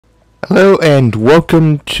Hello and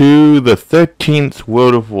welcome to the 13th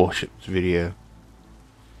World of Warships video.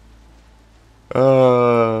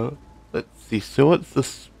 Let's see, so what's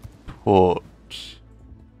this port?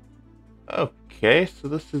 Okay, so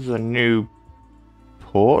this is a new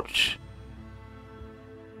port,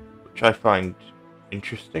 which I find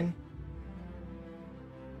interesting.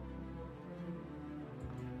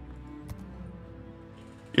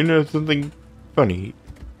 You know something funny?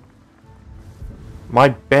 My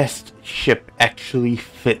best ship actually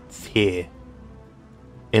fits here.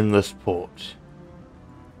 In this port.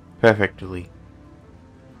 Perfectly.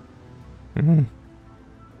 Yeah.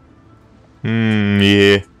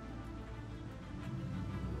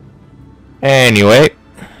 Anyway.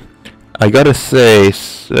 I gotta say,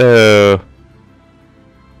 so...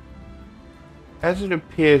 as it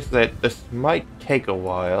appears that this might take a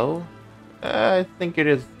while, I think it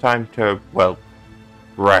is time to, well,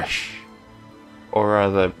 rush. Or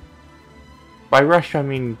rather, by rush I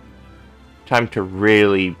mean time to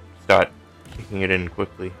really start kicking it in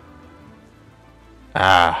quickly.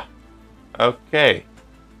 Ah, okay.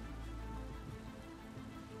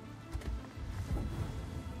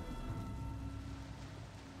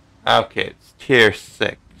 Okay, it's tier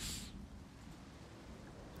 6.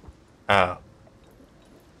 Oh.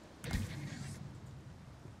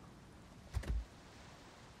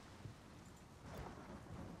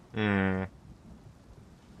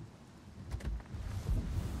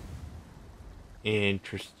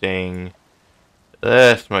 Interesting.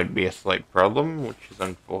 This might be a slight problem, which is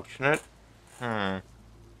unfortunate. Well,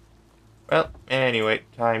 anyway,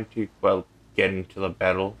 time to, well, get into the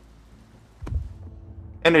battle.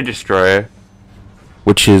 And a destroyer.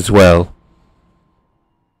 Which is, well,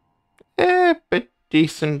 but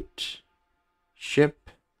decent ship.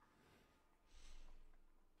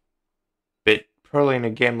 But probably in a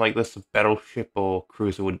game like this, a battleship or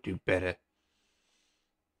cruiser would do better.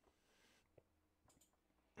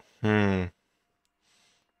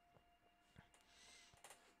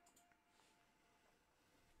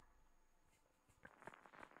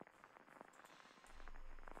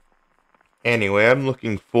 Anyway, I'm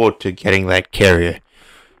looking forward to getting that carrier.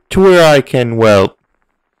 To where I can, well,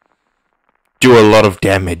 do a lot of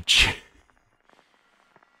damage.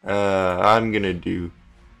 I'm gonna do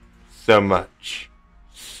so much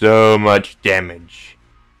damage.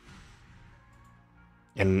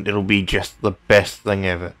 And it'll be just the best thing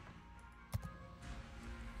ever.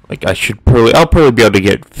 Like, I'll probably be able to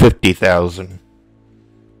get 50,000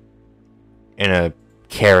 in a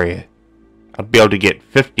carrier. I'll be able to get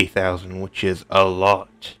 50,000, which is a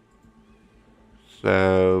lot.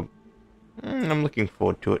 So, I'm looking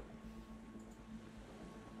forward to it.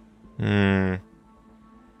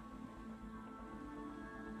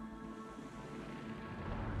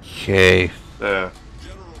 Okay, so...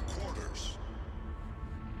 General quarters.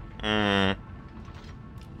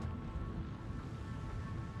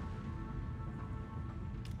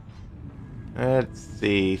 Let's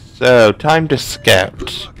see. So, time to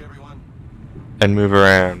scout and move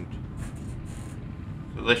around.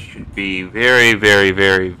 So this should be very, very,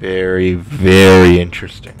 very, very, very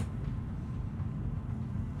interesting.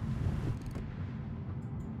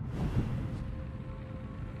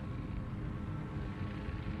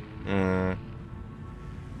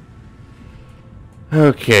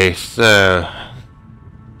 Okay, so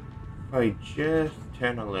if I just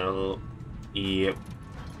turn a little, yep.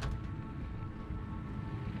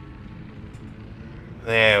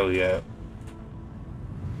 There we go.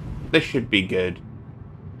 This should be good.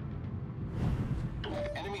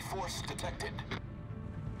 Enemy force detected.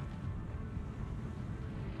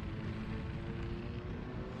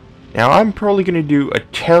 Now I'm probably gonna do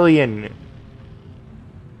Italian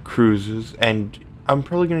cruisers, and I'm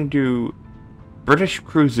probably gonna do British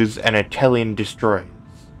cruisers and Italian destroyers.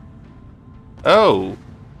 Oh.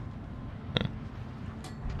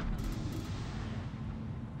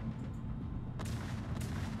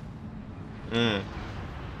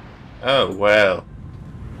 Oh, well.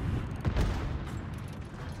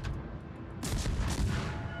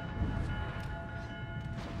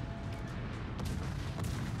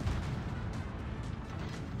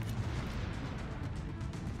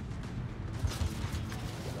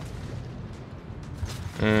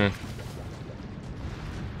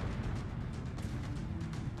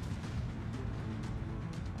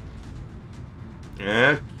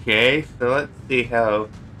 Okay, so let's see how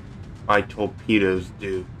my torpedoes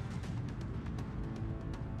do.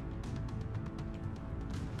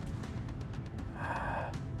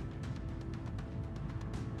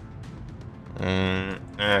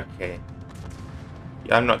 Okay.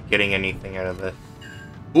 Yeah, I'm not getting anything out of this.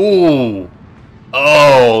 Ooh!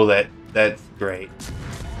 Oh, that That's great.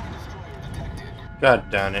 God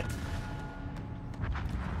darn it.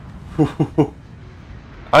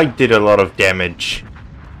 I did a lot of damage.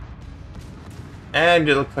 And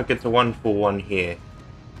it looks like it's a 1-for-1 here.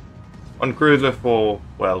 One cruiser for,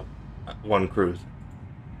 well, one cruiser.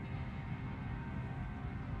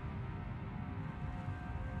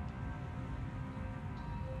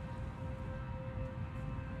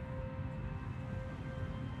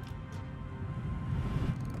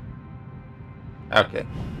 Okay.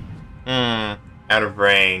 Out of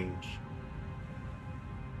range.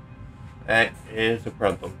 That is a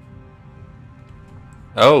problem.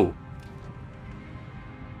 Oh.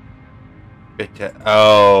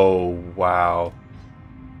 Oh, wow.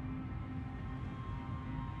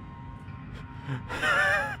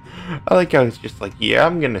 I like how it's just like, yeah,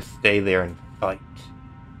 I'm gonna stay there and fight.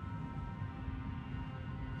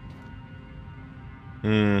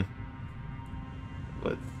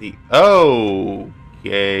 Let's see. Oh,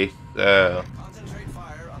 okay, so. Concentrate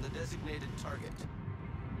fire on the designated target.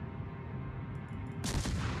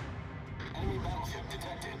 Enemy battleship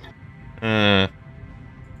detected.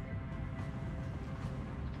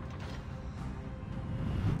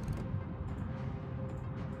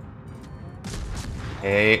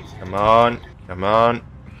 Hey, come on, come on.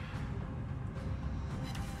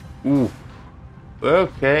 Ooh.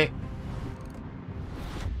 Okay.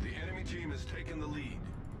 The enemy team has taken the lead.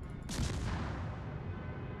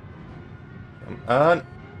 Come on.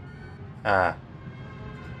 Ah.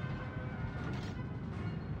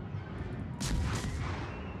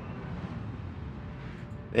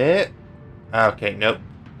 There. Okay, nope.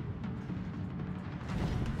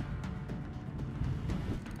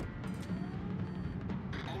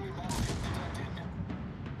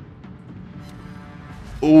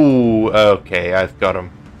 Ooh, okay, I've got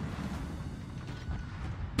him.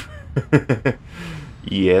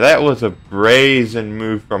 Yeah, that was a brazen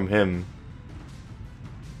move from him.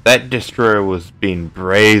 That destroyer was being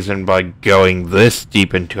brazen by going this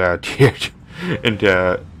deep into our tier,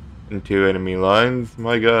 into enemy lines.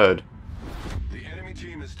 My God. The enemy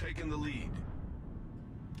team has taken the lead.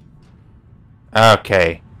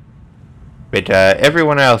 Okay, but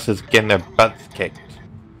everyone else is getting their butts kicked.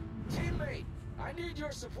 Teammate, I need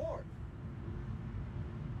your support.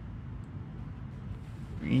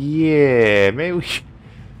 Yeah, maybe we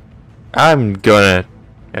I'm gonna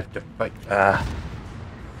have to fight.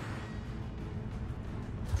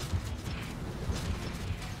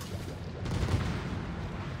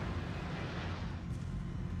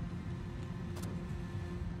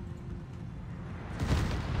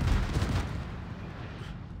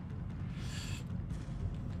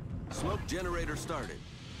 Smoke generator started.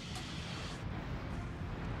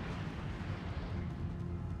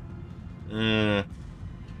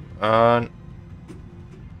 On.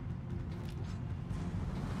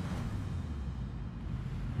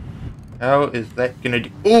 How is that gonna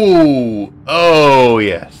do? Ooh! Oh,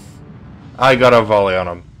 yes. I got a volley on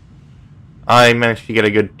him. I managed to get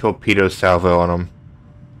a good torpedo salvo on him.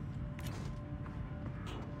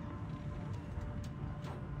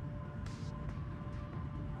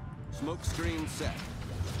 Smoke screen set.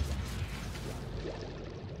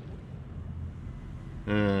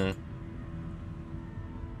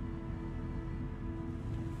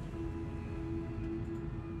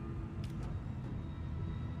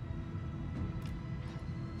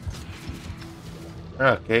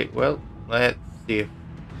 Okay, well, let's see if...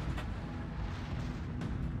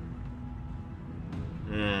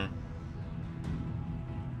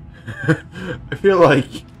 I feel like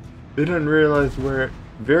they didn't realize we're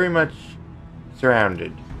very much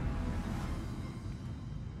surrounded.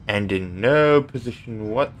 And in no position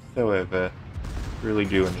whatsoever to really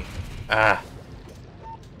do anything. Ah.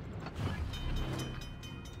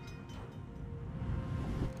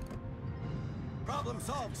 Problem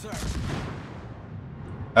solved, sir.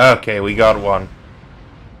 Okay, we got one.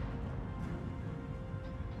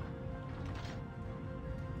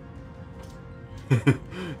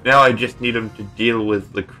 Now I just need him to deal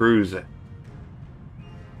with the cruiser.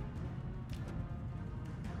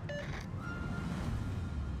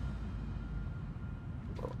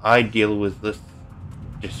 Well, I deal with this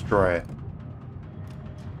destroyer.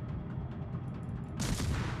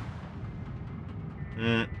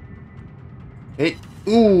 Hit.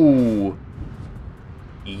 Ooh.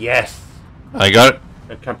 Yes. I got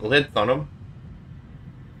a couple hits on him.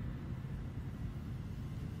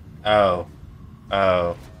 Oh.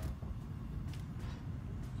 Oh.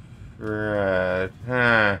 Right.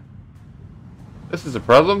 Huh. This is a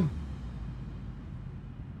problem.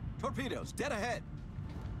 Torpedoes, dead ahead.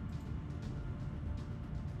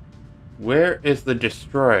 Where is the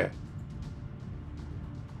destroyer?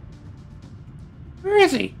 Where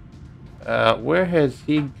is he? Where has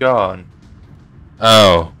he gone?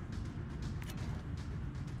 Oh.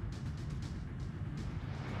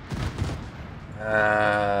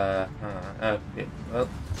 Okay, well.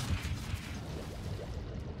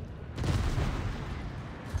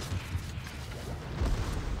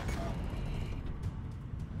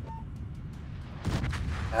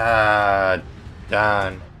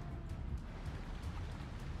 Darn.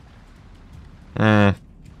 Hmm.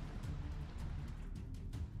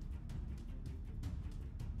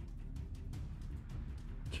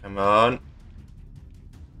 Come on.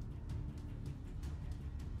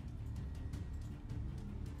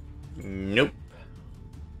 Nope.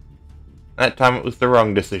 That time it was the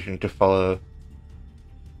wrong decision to follow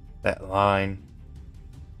that line.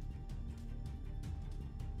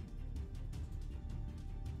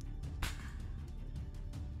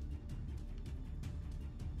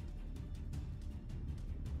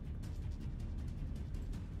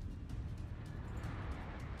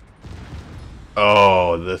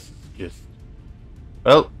 Oh, this is just...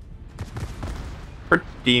 Well,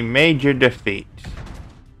 pretty major defeat.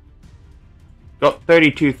 Got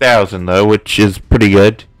 32,000 though, which is pretty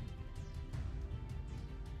good.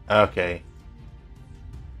 Okay.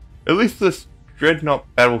 At least this Dreadnought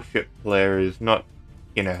battleship player is not,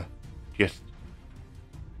 you know, just...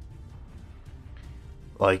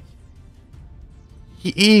 Like...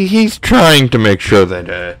 He's trying to make sure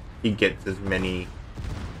that, he gets as many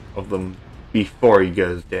of them before he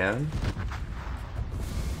goes down.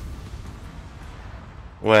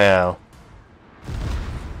 Well...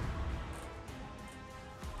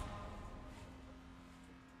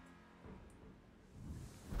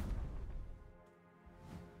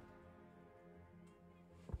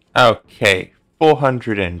 Okay,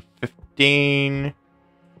 415.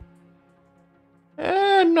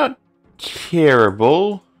 Not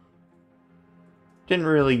terrible. Didn't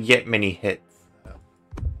really get many hits.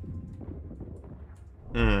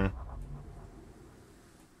 Hmm.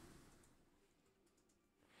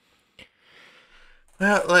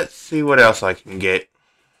 Well, let's see what else I can get.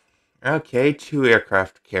 Okay, 2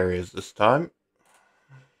 aircraft carriers this time.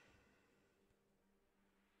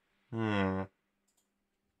 Hmm.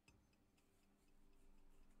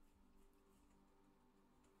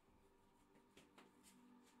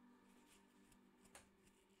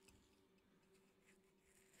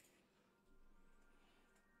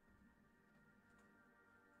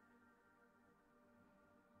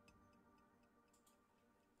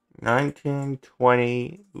 Nineteen,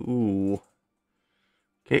 20. Ooh.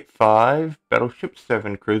 Okay, 5 battleships,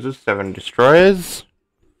 7 cruisers, 7 destroyers.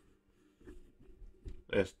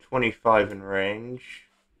 There's 25 in range.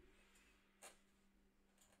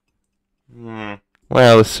 Hmm.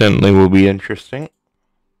 Well, this certainly will be interesting.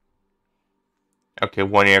 Okay,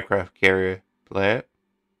 1 aircraft carrier player.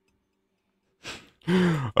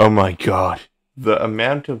 Oh my god. The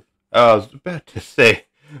amount of... Oh, I was about to say,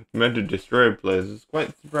 the amount of destroyer players is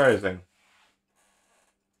quite surprising.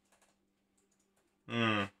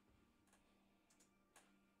 Hmm.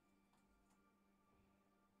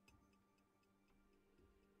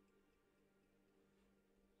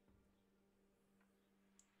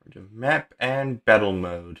 Map and battle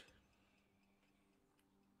mode.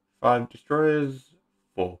 5 destroyers,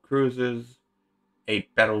 4 cruisers,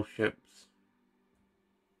 8 battleships.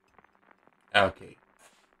 Okay,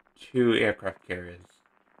 2 aircraft carriers.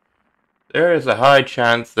 There is a high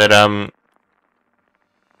chance that I'm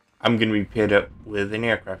gonna be paired up with an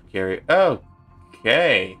aircraft carrier.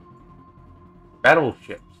 Okay.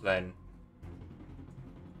 Battleships then.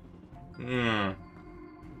 Hmm.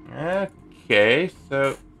 Okay,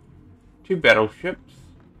 so 2 battleships.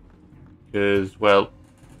 Because, well,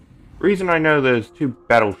 reason I know there's 2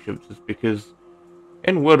 battleships is because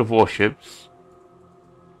in World of Warships,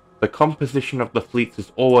 the composition of the fleets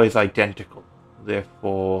is always identical.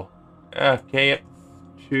 Therefore, okay, it's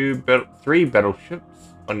 3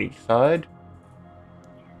 battleships on each side.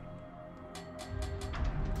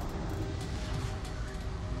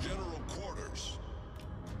 General quarters.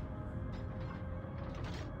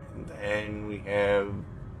 And then we have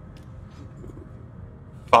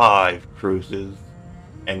 5 cruisers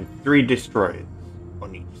and 3 destroyers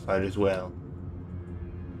on each side as well.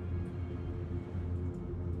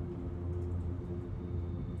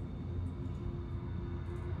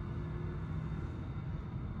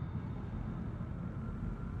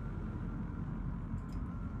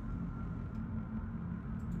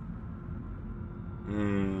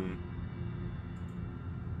 Hmm.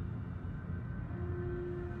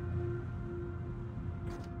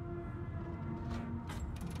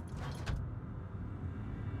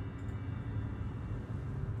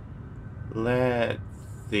 Let's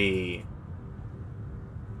see.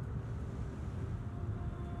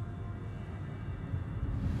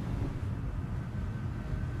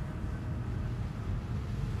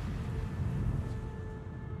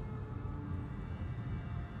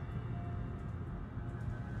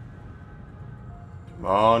 Come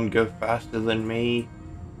on, go faster than me.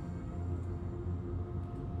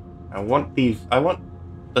 I want the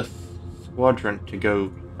squadron to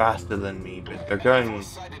go faster than me, but they're going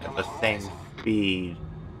at the same speed.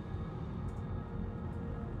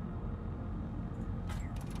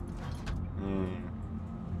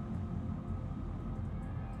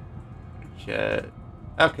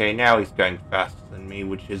 Okay, now he's going faster than me,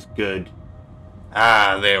 which is good.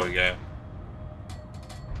 Ah, there we go.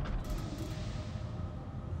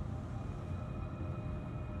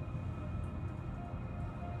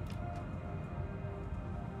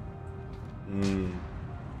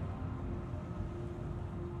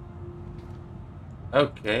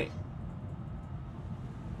 Okay.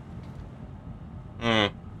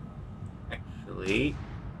 Actually...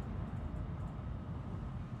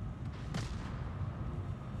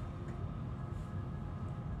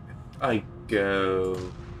 I go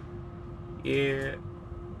here.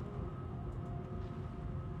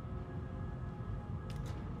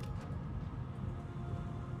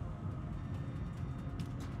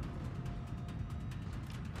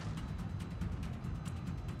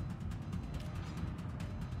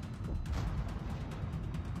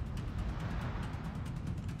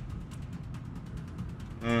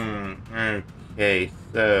 Okay,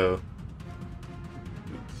 so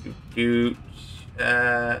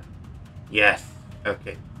yes.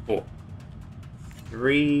 Okay, 4.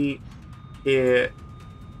 3 here.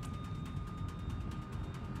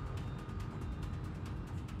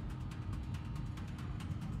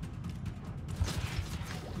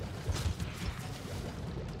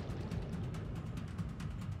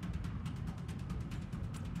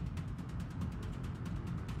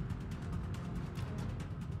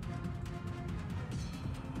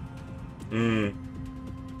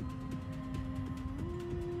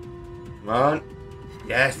 Come on.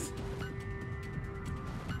 Yes.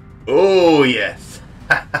 Oh, yes.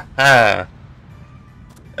 Ha ha ha.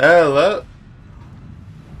 Hello.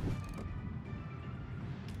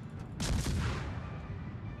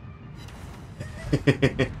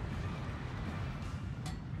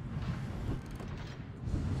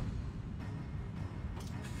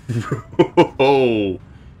 Oh,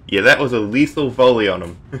 yeah, that was a lethal volley on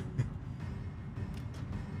him.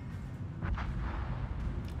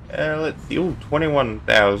 Let's see. Oh,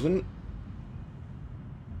 21,000.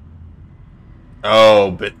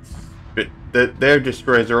 Oh, but their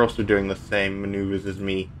destroyers are also doing the same maneuvers as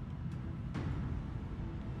me.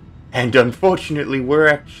 And unfortunately, we're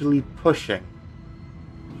actually pushing.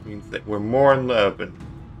 Which means that we're more in the open.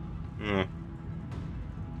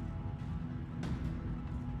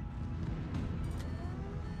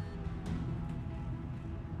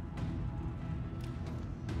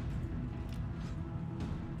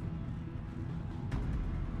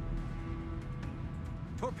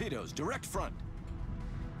 Torpedoes, direct front.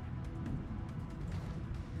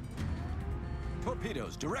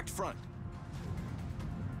 Torpedoes, direct front.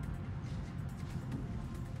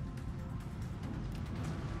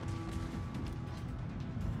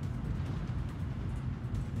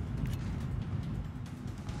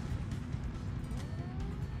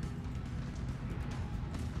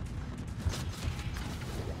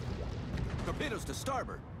 Torpedoes to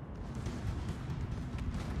starboard.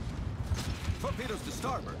 Torpedoes to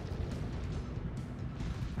starboard.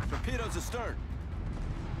 Torpedoes astern.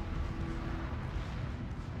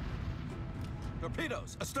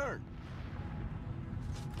 Torpedoes astern.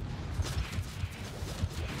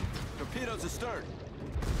 Torpedoes astern.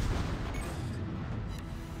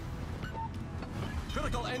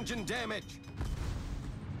 Critical engine damage.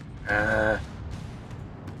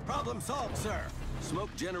 Problem solved, sir.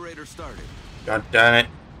 Smoke generator started. God damn it.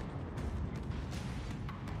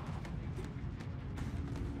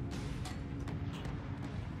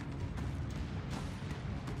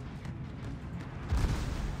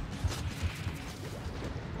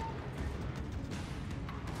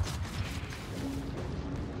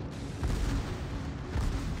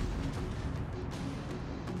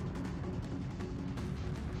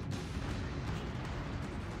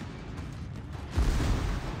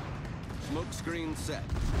 Smoke screen set.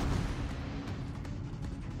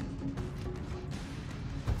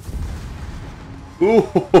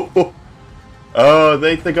 Ooh. Oh,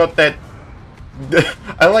 they got that.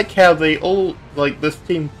 I like how they all, like, this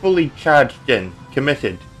team fully charged in,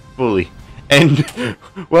 committed, fully. And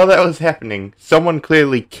while that was happening, someone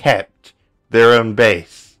clearly kept their own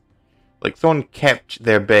base. Like, someone kept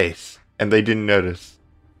their base, and they didn't notice.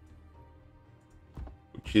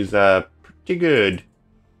 Which is, pretty good.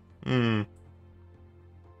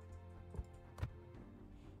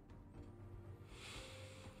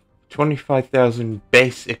 25,000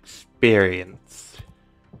 base experience.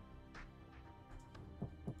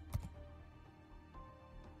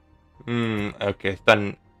 Okay, it's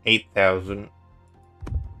done 8,000.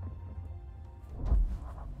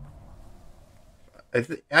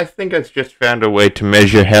 I think I've just found a way to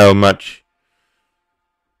measure how much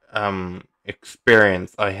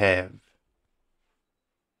experience I have.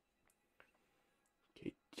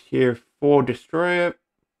 Okay, tier 4 destroyer.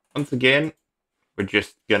 Once again, we're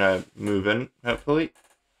just gonna move in, hopefully.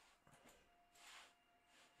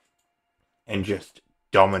 And just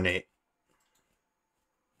dominate.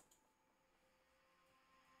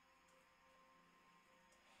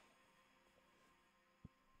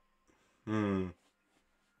 Hmm.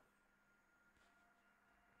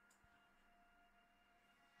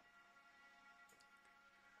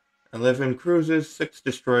 11 cruisers, 6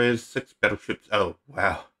 destroyers, 6 battleships. Oh,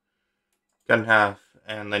 wow. Gun half,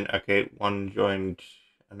 and then, okay, one joined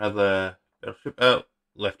another battleship. Oh,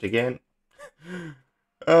 left again.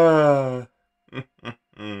 Uh,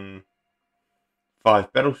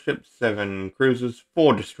 5 battleships, 7 cruisers,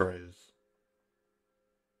 4 destroyers.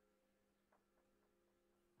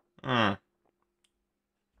 I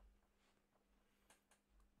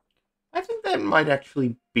think that might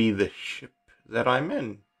actually be the ship that I'm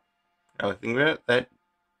in. I think that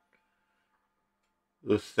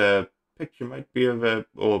this picture might be of a,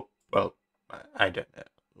 or, well, I don't know,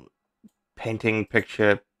 painting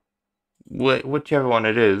picture, whichever one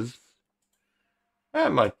it is.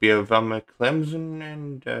 That might be of a Clemson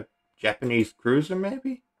and a Japanese cruiser,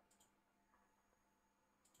 maybe?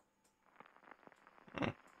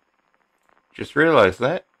 Just realized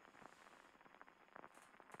that.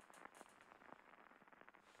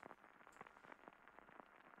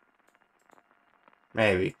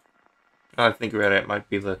 Maybe. Now I think about it, it might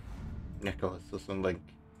be the Nicholas or something.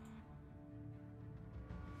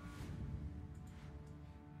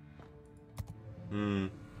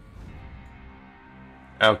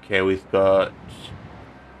 Okay, we've got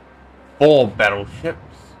 4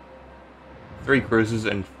 battleships, 3 cruisers,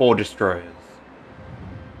 and 4 destroyers.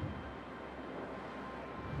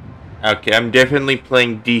 Okay, I'm definitely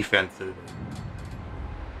playing defensive.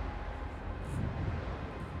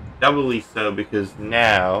 Doubly so because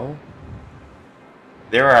now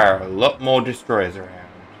there are a lot more destroyers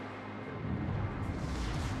around.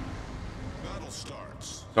 Battle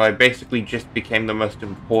starts. So I basically just became the most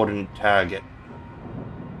important target.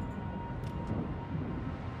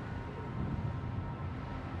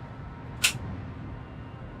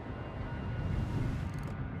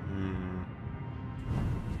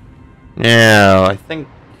 Now, I think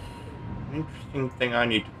an interesting thing I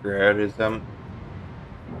need to figure out is,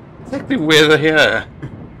 exactly where they are.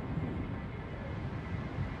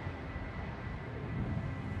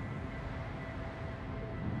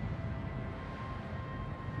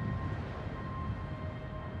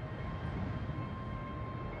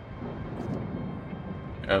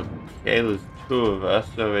 Okay, there's 2 of us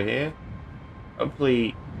over here.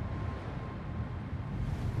 Hopefully,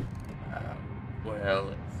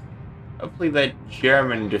 well, hopefully that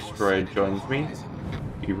German destroyer joins me.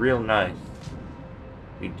 Be real nice.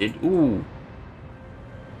 We did. Ooh.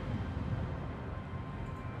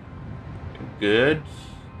 Good.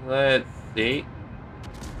 Let's see.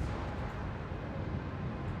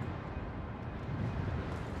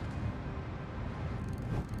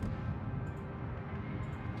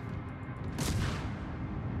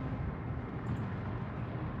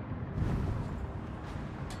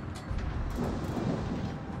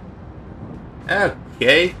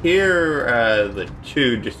 Okay, here are the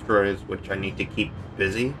 2 destroyers which I need to keep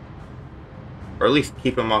busy. Or at least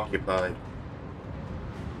keep them occupied.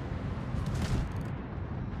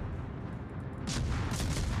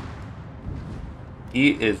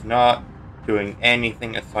 He is not doing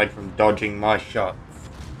anything aside from dodging my shots.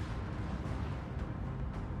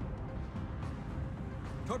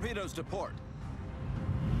 Torpedoes to port.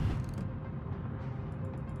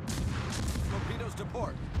 Torpedoes to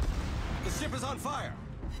port. The ship is on fire.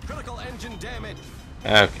 Critical engine damage.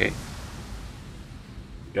 Okay.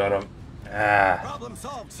 Got him. Problem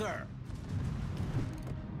solved, sir.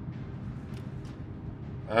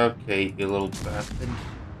 Okay, you little bastard.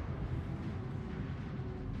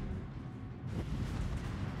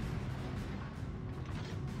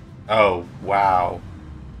 Oh, wow.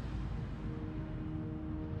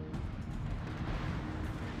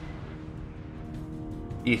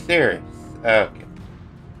 You serious? Okay.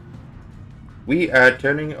 We are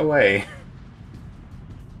turning away.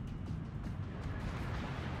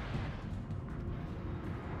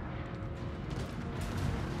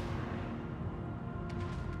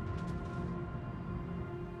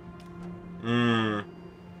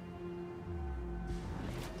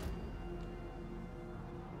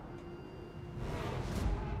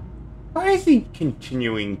 Why is he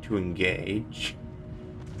continuing to engage?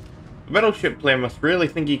 The battleship player must really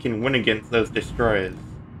think he can win against those destroyers.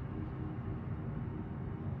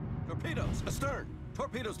 Torpedoes astern.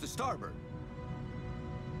 Torpedoes to starboard.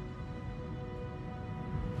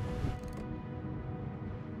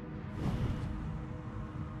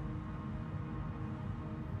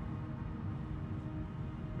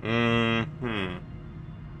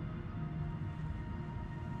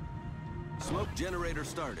 Smoke generator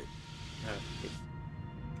started. Okay.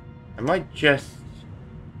 I might just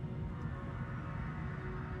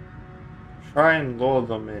try and lure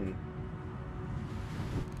them in.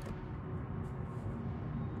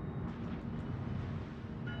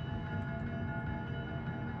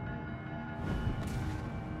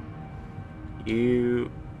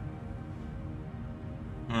 You...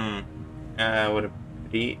 what a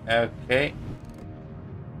pity. Okay.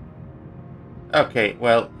 Okay,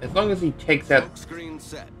 well, as long as he takes out... Smoke screen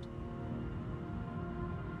set.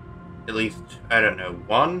 At least, I don't know,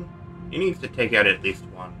 one? He needs to take out at least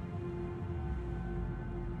one.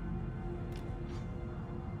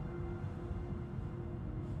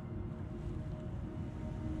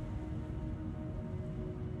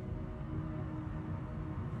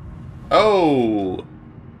 Oh!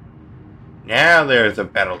 Now there's a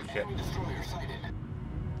battleship.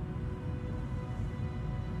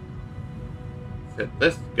 So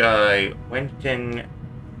this guy went in... Is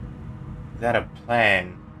that a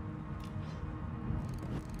plan?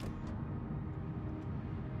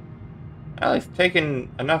 Well, he's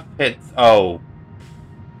taken enough hits. Oh.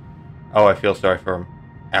 Oh, I feel sorry for him.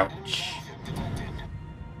 Ouch.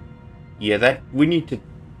 Yeah, that... We need to...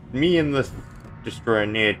 Me and this destroyer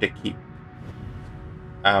need to keep...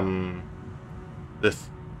 This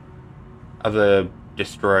other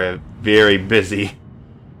destroyer very busy.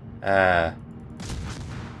 The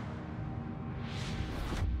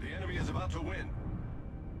enemy is about to win.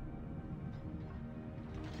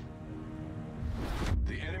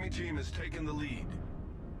 The enemy team has taken the lead.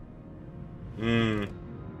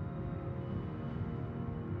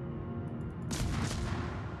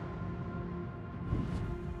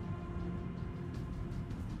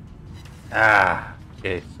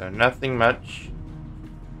 Okay, so nothing much.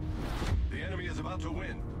 The enemy is about to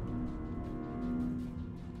win.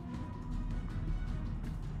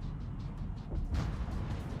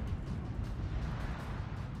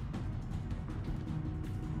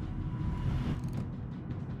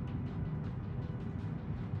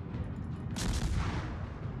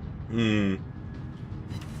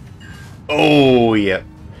 Oh, yeah.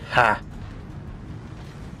 Ha.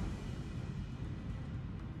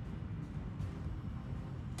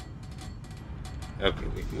 Okay,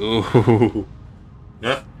 wait. Ooh.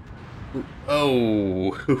 No.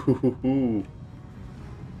 Oh.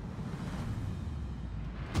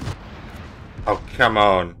 Oh, come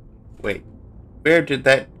on. Wait. Where did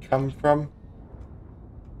that come from?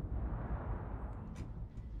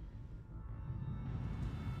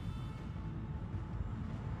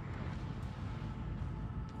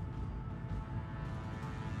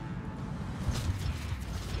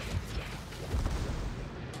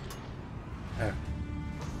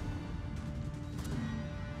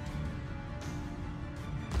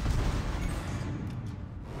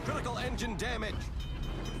 Critical engine damage.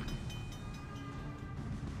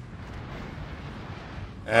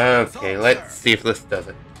 Okay, let's see if this does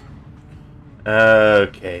it.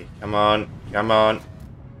 Okay, come on, come on.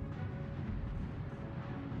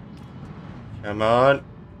 Come on,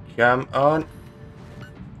 come on.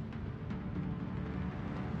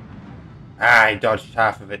 I dodged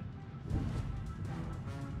half of it.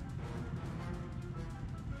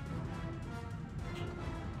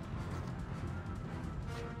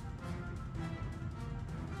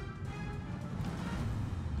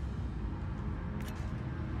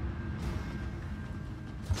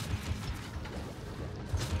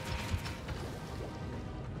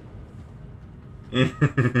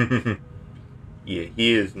 Yeah,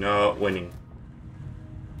 he is not winning.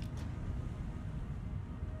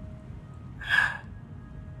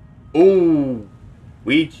 Ooh,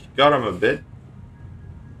 we each got him a bit.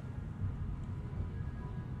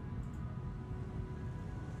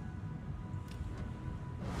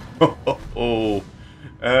 Oh,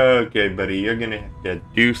 okay, buddy, you're gonna have to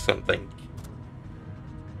do something.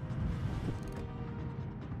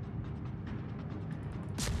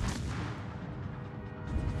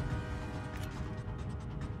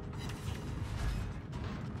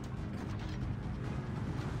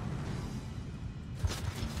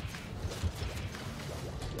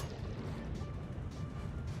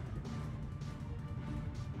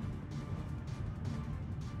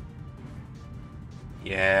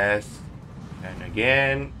 Yes. And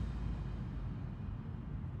again.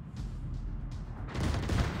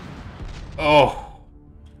 Oh.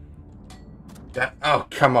 Oh,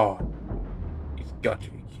 come on. You've got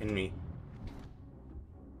to be kidding me.